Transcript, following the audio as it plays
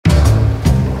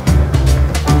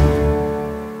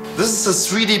This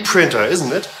is a 3D printer,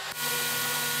 isn't it?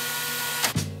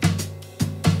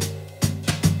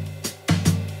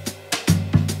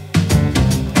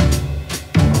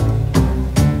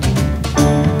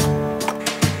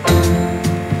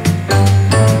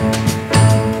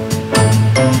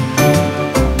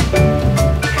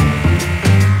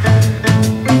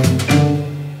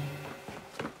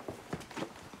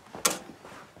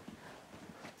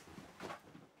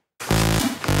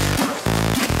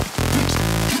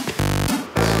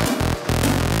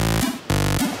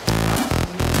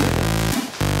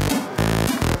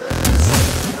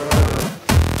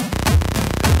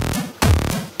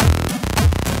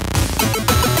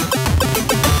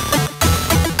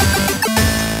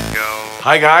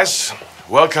 Hi guys,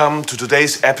 welcome to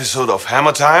today's episode of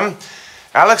Hammertime.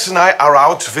 Alex and I are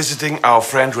out visiting our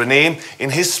friend Rene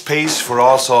in his space for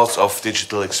all sorts of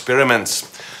digital experiments,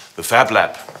 the Fab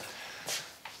Lab.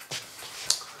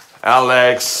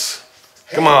 Alex,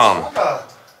 come on. Frogger.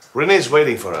 Rene's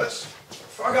waiting for us.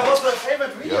 Frogger was my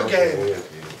favorite video game.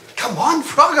 Come on,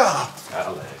 Frogger.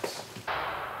 Alex.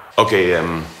 Okay,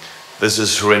 this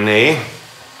is Rene.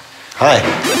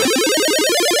 Hi.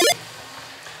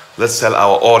 Let's tell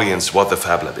our audience what the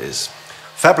Fab Lab is.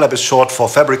 Fab Lab is short for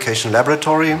Fabrication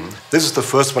Laboratory. This is the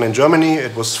first one in Germany.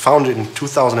 It was founded in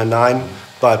 2009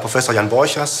 by Professor Jan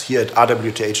Borchers here at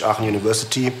RWTH Aachen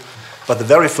University. But the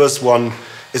very first one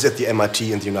is at the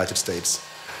MIT in the United States.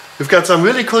 We've got some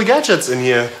really cool gadgets in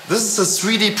here. This is a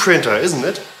 3D printer, isn't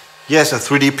it? Yes, a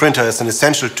 3D printer is an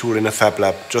essential tool in a Fab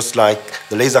Lab, just like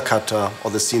the laser cutter or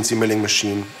the CNC milling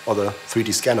machine or the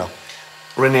 3D scanner.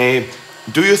 Rene,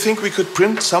 do you think we could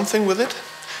print something with it?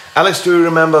 Alex, do you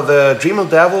remember the Dremel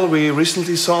Devil we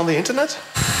recently saw on the internet?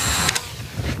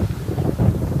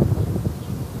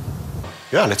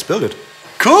 Yeah, let's build it.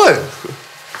 Cool!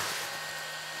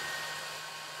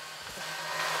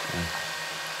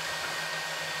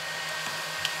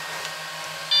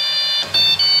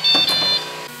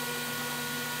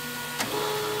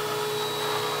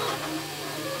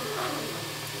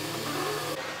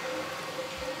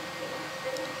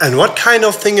 And what kind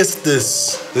of thing is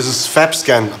this? This is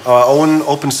FabScan, our own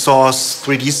open source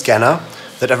 3D scanner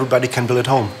that everybody can build at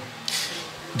home.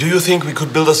 Do you think we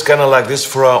could build a scanner like this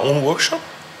for our own workshop?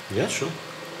 Yeah, sure.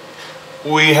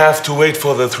 We have to wait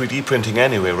for the 3D printing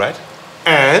anyway, right?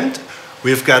 And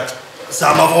we've got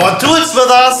some of our tools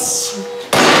with us.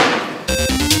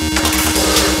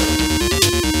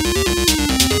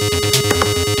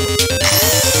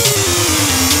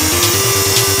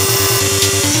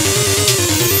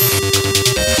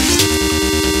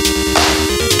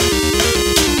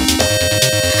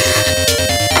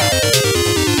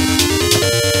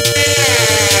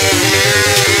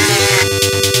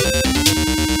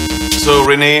 So,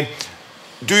 Rene,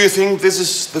 do you think this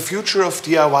is the future of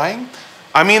DIYing?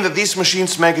 I mean that these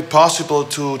machines make it possible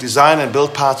to design and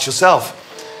build parts yourself,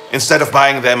 instead of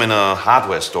buying them in a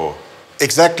hardware store.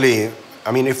 Exactly.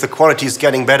 I mean, if the quality is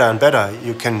getting better and better,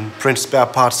 you can print spare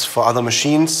parts for other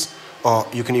machines, or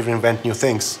you can even invent new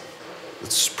things.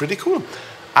 It's pretty cool.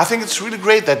 I think it's really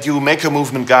great that you Maker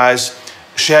Movement guys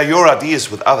share your ideas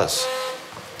with others.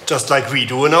 Just like we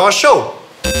do in our show.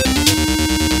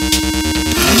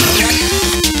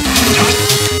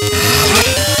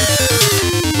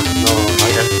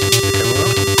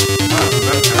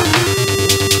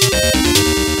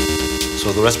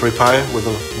 So the Raspberry Pi with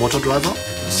a motor driver,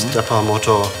 stepper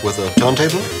motor with a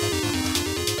turntable,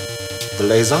 the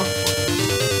laser,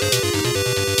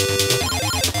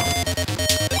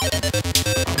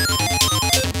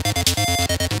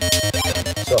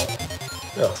 so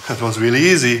yeah, that was really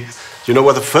easy. You know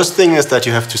what the first thing is that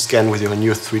you have to scan with your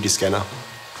new 3D scanner?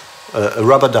 A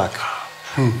rubber duck.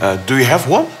 Do you have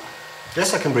one?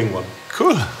 Yes, I can bring one.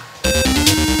 Cool.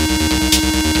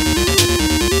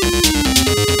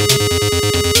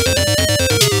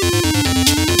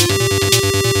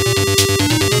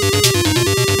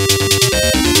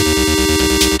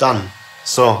 Done.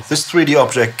 So this 3D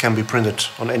object can be printed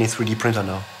on any 3D printer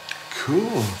now.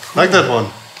 Cool. Like that one.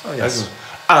 Oh, yes.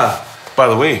 By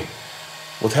the way,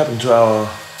 what happened to our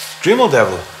Dremel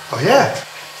Devil? Oh yeah.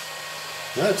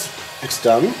 Yeah, it's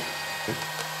done.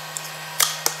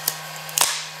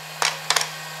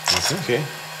 Okay.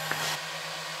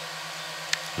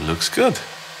 Looks good.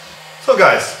 So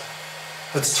guys,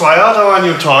 let's try out our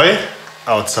new toy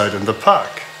outside in the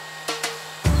park.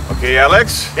 Okay,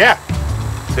 Alex. Yeah.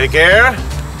 Take care.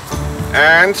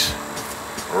 And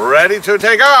ready to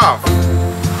take off.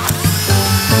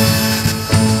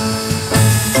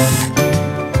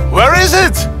 Where is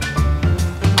it?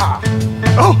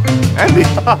 Oh, Andy.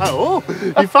 Oh,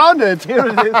 you found it. Here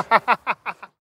it is.